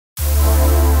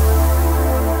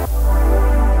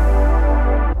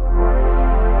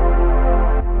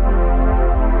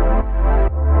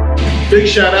Big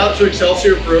shout out to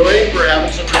Excelsior Brewing for having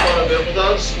such a fun event with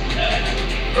us. Man,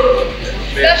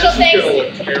 Special thanks. This is gonna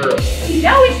look terrible.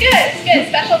 No, it's good. It's good.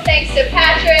 Special thanks to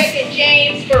Patrick and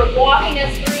James for walking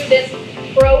us through this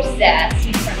process.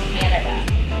 He's from Canada.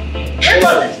 We'll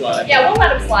let him slide. Yeah, we'll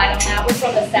let him slide on that. We're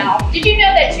from the South. Did you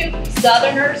know that 2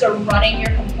 Southerners are running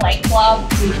your complaint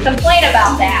club? Complain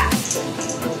about that.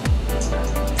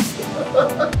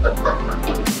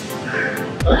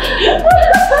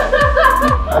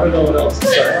 I don't know what else to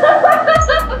say.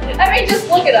 I mean, just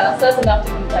look at us. That's enough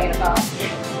to complain about.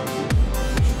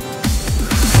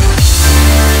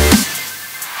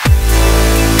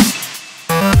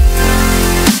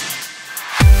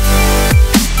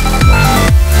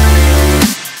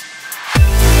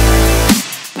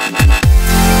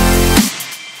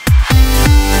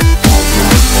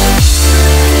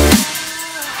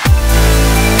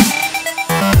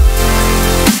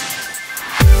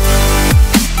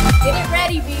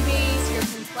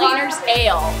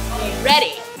 Ale,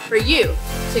 ready for you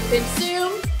to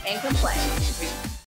consume and complain.